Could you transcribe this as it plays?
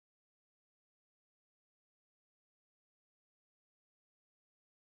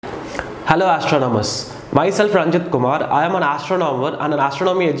Hello astronomers, myself Ranjit Kumar. I am an astronomer and an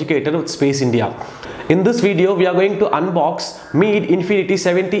astronomy educator with Space India. In this video we are going to unbox Meade Infinity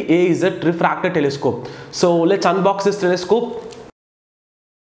 70AZ refractor telescope. So let's unbox this telescope.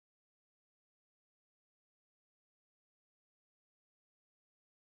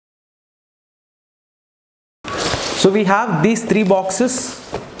 So we have these three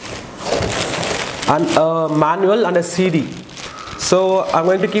boxes and a manual and a CD. So I'm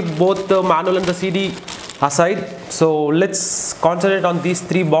going to keep both the manual and the CD aside. So let's concentrate on these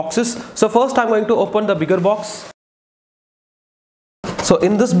three boxes. So first I'm going to open the bigger box. So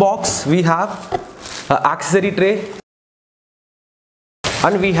in this box we have an accessory tray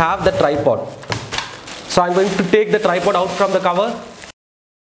and we have the tripod. So I'm going to take the tripod out from the cover.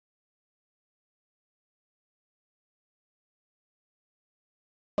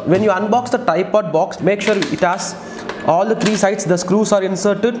 When you unbox the tripod box, make sure it has all the three sides, the screws are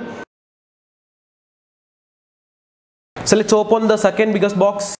inserted. So let's open the second biggest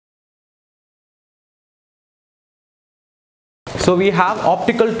box. So we have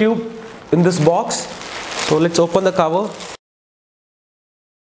optical tube in this box. So let's open the cover.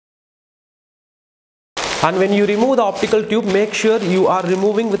 And when you remove the optical tube, make sure you are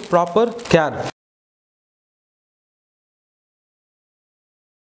removing with proper care.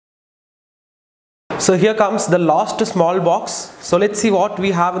 So here comes the last small box. So let's see what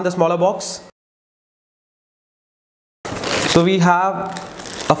we have in the smaller box. So we have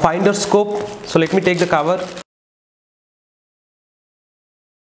a finder scope. So let me take the cover.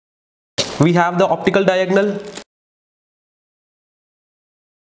 We have the optical diagonal.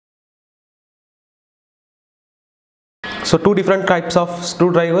 So two different types of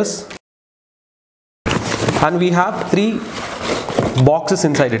screwdrivers. And we have three boxes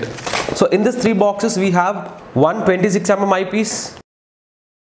inside it. So in these three boxes we have one 26 mm eyepiece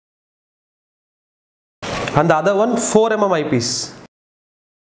and the other one 4 mm eyepiece.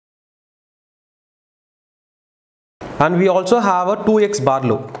 And we also have a 2x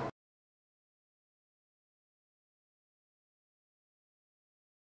Barlow.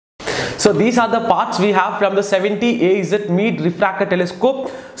 So these are the parts we have from the 70AZ Meade refractor telescope.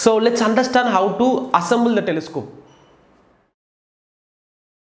 So let's understand how to assemble the telescope.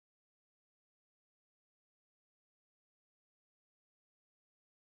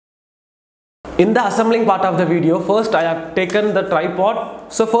 In the assembling part of the video, first I have taken the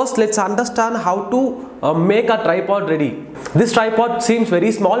tripod. So first let's understand how to make a tripod ready. This tripod seems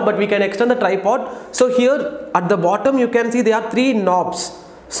very small, but we can extend the tripod. So here at the bottom you can see there are three knobs.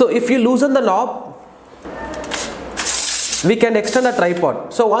 So if you loosen the knob, we can extend the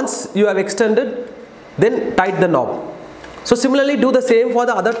tripod. So once you have extended, then tighten the knob. So similarly do the same for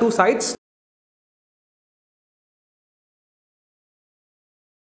the other two sides.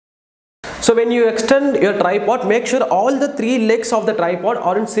 So when you extend your tripod, make sure all the three legs of the tripod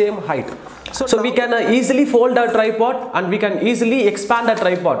are in same height. So we can easily fold our tripod and we can easily expand our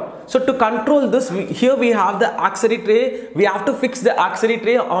tripod. So to control this, here we have the accessory tray. We have to fix the accessory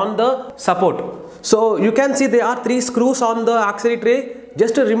tray on the support. So you can see there are three screws on the accessory tray.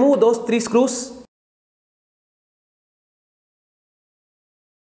 Just to remove those three screws.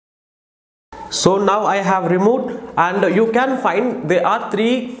 So now I have removed, and you can find there are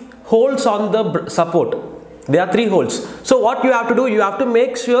three holes on the support. There are three holes. So what you have to do, you have to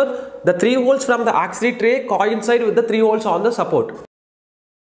make sure the three holes from the accessory tray coincide with the three holes on the support.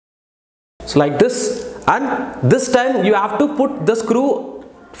 So like this, and this time you have to put the screw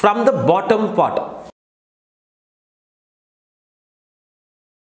from the bottom part.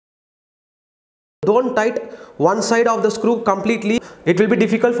 Don't tighten one side of the screw completely. It will be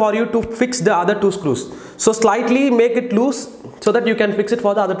difficult for you to fix the other two screws. So slightly make it loose so that you can fix it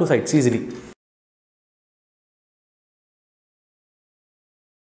for the other two sides easily.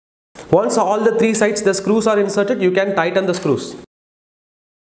 Once all the three sides the screws are inserted, you can tighten the screws.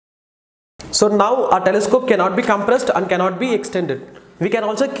 So now our telescope cannot be compressed and cannot be extended. We can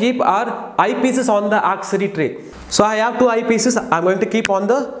also keep our eyepieces on the accessory tray. So I have two eyepieces I am going to keep on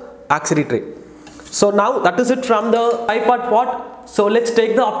the accessory tray. So now that is it from the tripod part. So let's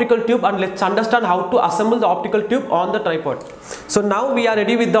take the optical tube and let's understand how to assemble the optical tube on the tripod. So now we are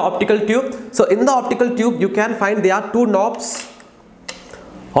ready with the optical tube. So in the optical tube you can find there are two knobs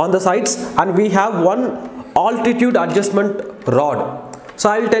on the sides and we have one altitude adjustment rod. So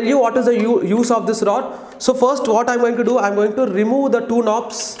I will tell you what is the use of this rod. So first what I am going to do, I am going to remove the two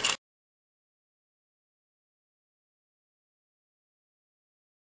knobs.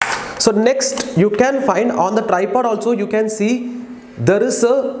 So next you can find on the tripod also you can see there is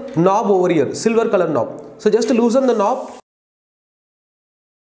a knob over here, silver color knob. So just to loosen the knob,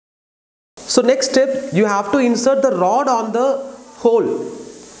 So next step, you have to insert the rod on the hole.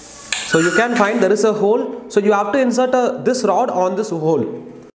 So you can find there is a hole, so you have to insert this rod on this hole,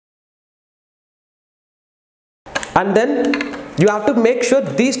 and then you have to make sure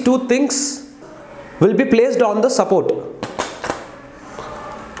these two things will be placed on the support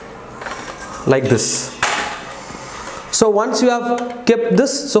like this. So once you have kept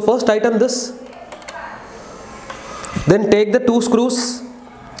this, so first tighten this, then take the two screws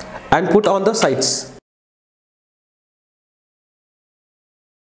and put on the sides.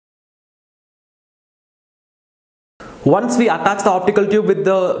 Once we attach the optical tube with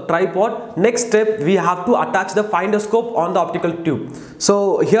the tripod, next step we have to attach the finder scope on the optical tube.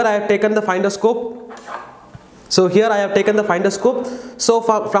 So here I have taken the finder scope. So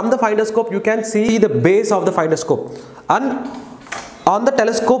from the finder scope you can see the base of the finder scope, and on the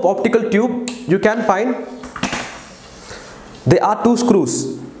telescope optical tube you can find there are two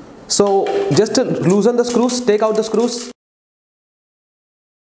screws. So just to loosen the screws, take out the screws.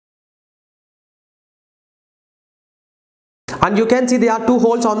 And you can see there are two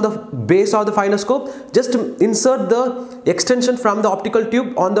holes on the base of the finder scope. Just insert the extension from the optical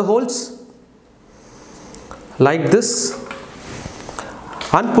tube on the holes like this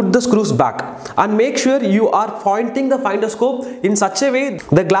and put the screws back, and make sure you are pointing the finder scope in such a way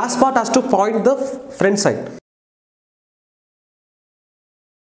the glass part has to point the front side.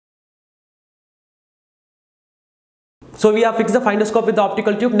 So we have fixed the finder scope with the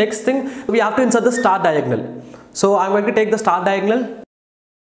optical tube. Next thing, we have to insert the star diagonal. So I am going to take the star diagonal.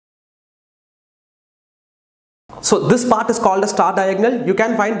 So this part is called a star diagonal. You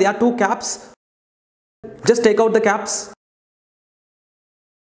can find there are two caps. Just take out the caps.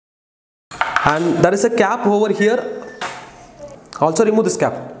 And there is a cap over here. Also remove this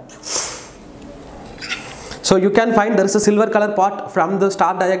cap. So you can find there is a silver color part from the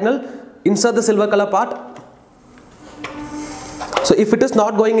star diagonal. Insert the silver color part. So if it is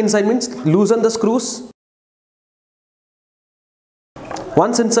not going inside, means loosen the screws.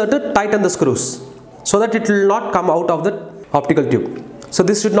 Once inserted, tighten the screws so that it will not come out of the optical tube. So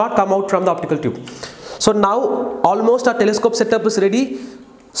this should not come out from the optical tube. So now almost our telescope setup is ready.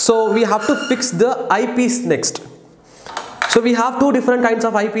 So we have to fix the eyepiece next. So we have two different kinds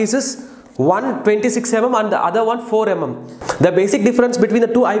of eyepieces. One 26 mm and the other one 4 mm. The basic difference between the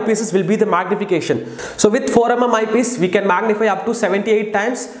two eyepieces will be the magnification. So with 4 mm eyepiece we can magnify up to 78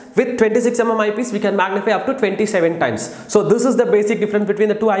 times. With 26 mm eyepiece we can magnify up to 27 times. So this is the basic difference between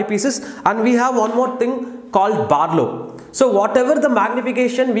the two eyepieces. And we have one more thing called Barlow. So whatever the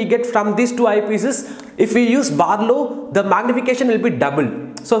magnification we get from these two eyepieces, if we use Barlow, the magnification will be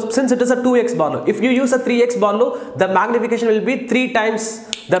double. So since it is a 2x Barlow, if you use a 3x Barlow, the magnification will be 3 times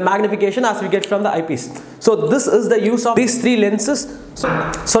the magnification as we get from the eyepiece. So this is the use of these three lenses.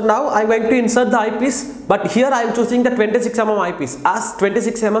 So now I am going to insert the eyepiece, but here I am choosing the 26 mm eyepiece. As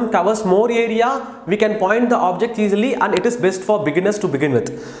 26 mm covers more area, we can point the object easily and it is best for beginners to begin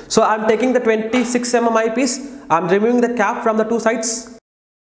with. So I am taking the 26 mm eyepiece. I am removing the cap from the two sides,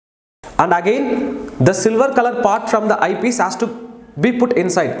 and again the silver color part from the eyepiece has to be put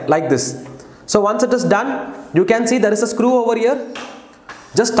inside like this. So once it is done, you can see there is a screw over here.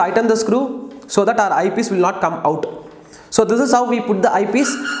 Just tighten the screw so that our eyepiece will not come out. So this is how we put the eyepiece.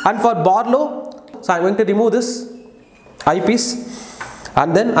 And for Barlow, so I am going to remove this eyepiece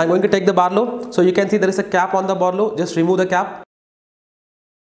and then I am going to take the Barlow. So you can see there is a cap on the Barlow. Just remove the cap.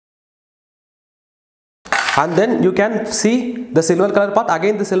 And then you can see the silver color part.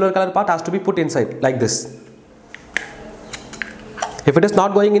 Again the silver color part has to be put inside like this. If it is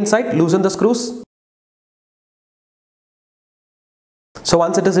not going inside, loosen the screws. So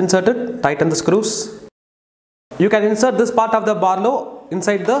once it is inserted, tighten the screws. You can insert this part of the Barlow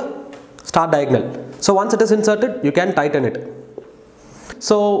inside the star diagonal. So once it is inserted, you can tighten it.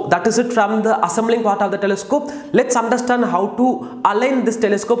 So that is it from the assembling part of the telescope. Let's understand how to align this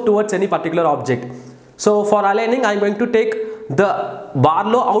telescope towards any particular object. So for aligning, I am going to take the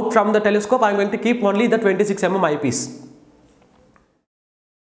Barlow out from the telescope. I am going to keep only the 26 mm eyepiece.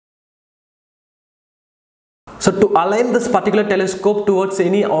 So to align this particular telescope towards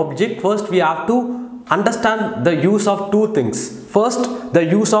any object, first we have to understand the use of two things. First, the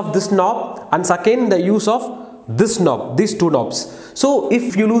use of this knob, and second, the use of this knob, these two knobs. So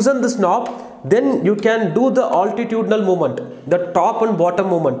if you loosen this knob, then you can do the altitudinal movement, the top and bottom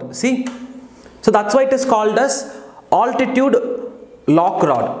movement. See? So that's why it is called as altitude lock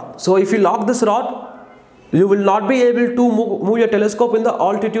rod. So if you lock this rod, you will not be able to move your telescope in the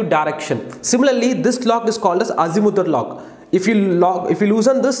altitude direction. Similarly, this lock is called as azimuthal lock. If you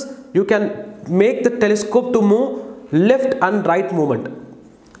loosen this, you can make the telescope to move left and right movement.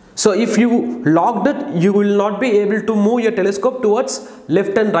 So if you locked it, you will not be able to move your telescope towards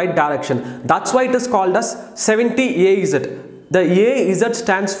left and right direction. That's why it is called as 70 AZ. The AZ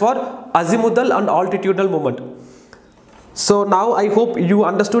stands for azimuthal and altitudinal moment. So now I hope you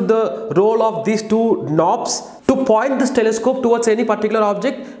understood the role of these two knobs. To point this telescope towards any particular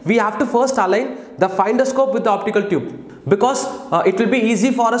object, we have to first align the finder scope with the optical tube, because it will be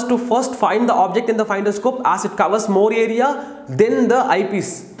easy for us to first find the object in the finder scope as it covers more area than the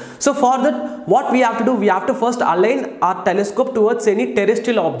eyepiece. So for that, what we have to do, we have to first align our telescope towards any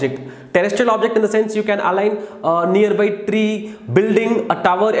terrestrial object. Terrestrial object in the sense you can align a nearby tree, building, a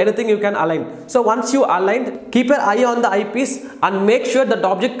tower, anything you can align. So once you align, keep your eye on the eyepiece and make sure that the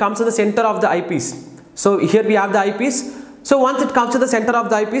object comes to the center of the eyepiece. So here we have the eyepiece. So once it comes to the center of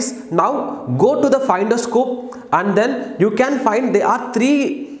the eyepiece, now go to the finder scope and then you can find there are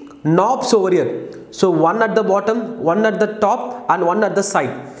three knobs over here. So one at the bottom, one at the top and one at the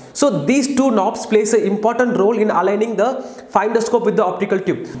side. So these two knobs plays an important role in aligning the finder scope with the optical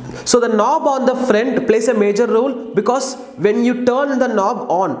tube. So the knob on the front plays a major role because when you turn the knob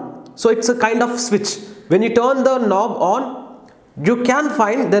on, so it's a kind of switch. When you turn the knob on, you can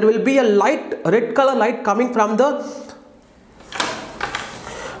find there will be a light, red color light coming from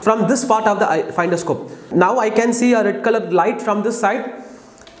this part of the finder scope. Now I can see a red color light from this side.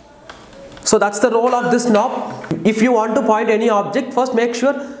 So that's the role of this knob. If you want to point any object, first make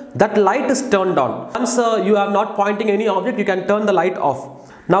sure that light is turned on. Once you are not pointing any object, you can turn the light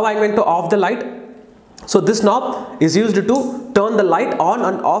off. Now I'm going to off the light. So this knob is used to turn the light on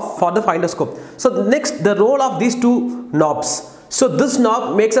and off for the finder scope. So next, the role of these two knobs. So this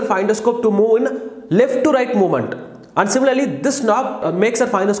knob makes a finder scope to move in left to right movement, and similarly this knob makes a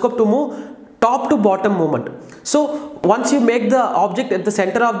finder scope to move top to bottom movement. So once you make the object at the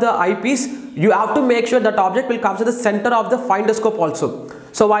center of the eyepiece, you have to make sure that object will come to the center of the finder scope also.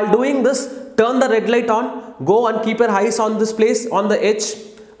 So while doing this, turn the red light on, go and keep your eyes on this place on the edge,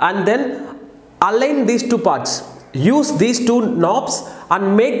 and then align these two parts. Use these two knobs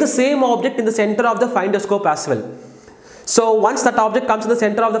and make the same object in the center of the finder scope as well. So once that object comes in the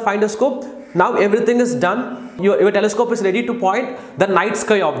center of the finder scope, now everything is done. Your telescope is ready to point the night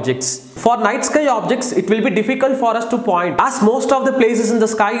sky objects. For night sky objects, it will be difficult for us to point as most of the places in the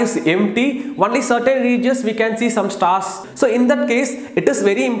sky is empty. Only certain regions we can see some stars. So in that case, it is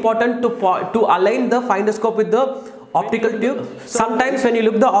very important to align the finder scope with the optical tube. Sometimes when you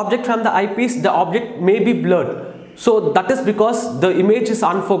look the object from the eyepiece, the object may be blurred. So that is because the image is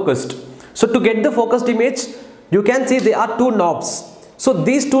unfocused. So to get the focused image, you can see there are two knobs. So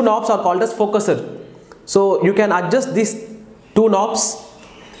these two knobs are called as focuser. So you can adjust these two knobs.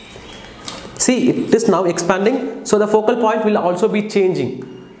 See, it is now expanding. So the focal point will also be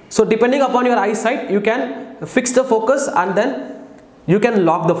changing. So depending upon your eyesight, you can fix the focus and then you can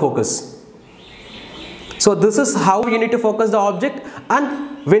lock the focus. So this is how you need to focus the object.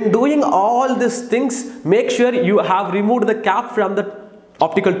 And when doing all these things, make sure you have removed the cap from the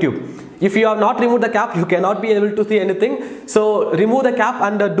optical tube. If you have not removed the cap, you cannot be able to see anything. So remove the cap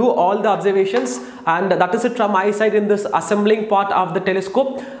and do all the observations. And that is it from my side in this assembling part of the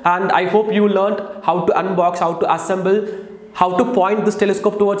telescope. And I hope you learned how to unbox, how to assemble, how to point this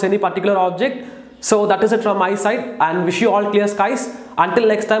telescope towards any particular object. So that is it from my side, and wish you all clear skies. Until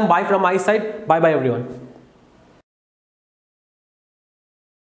next time, bye from my side. Bye bye everyone.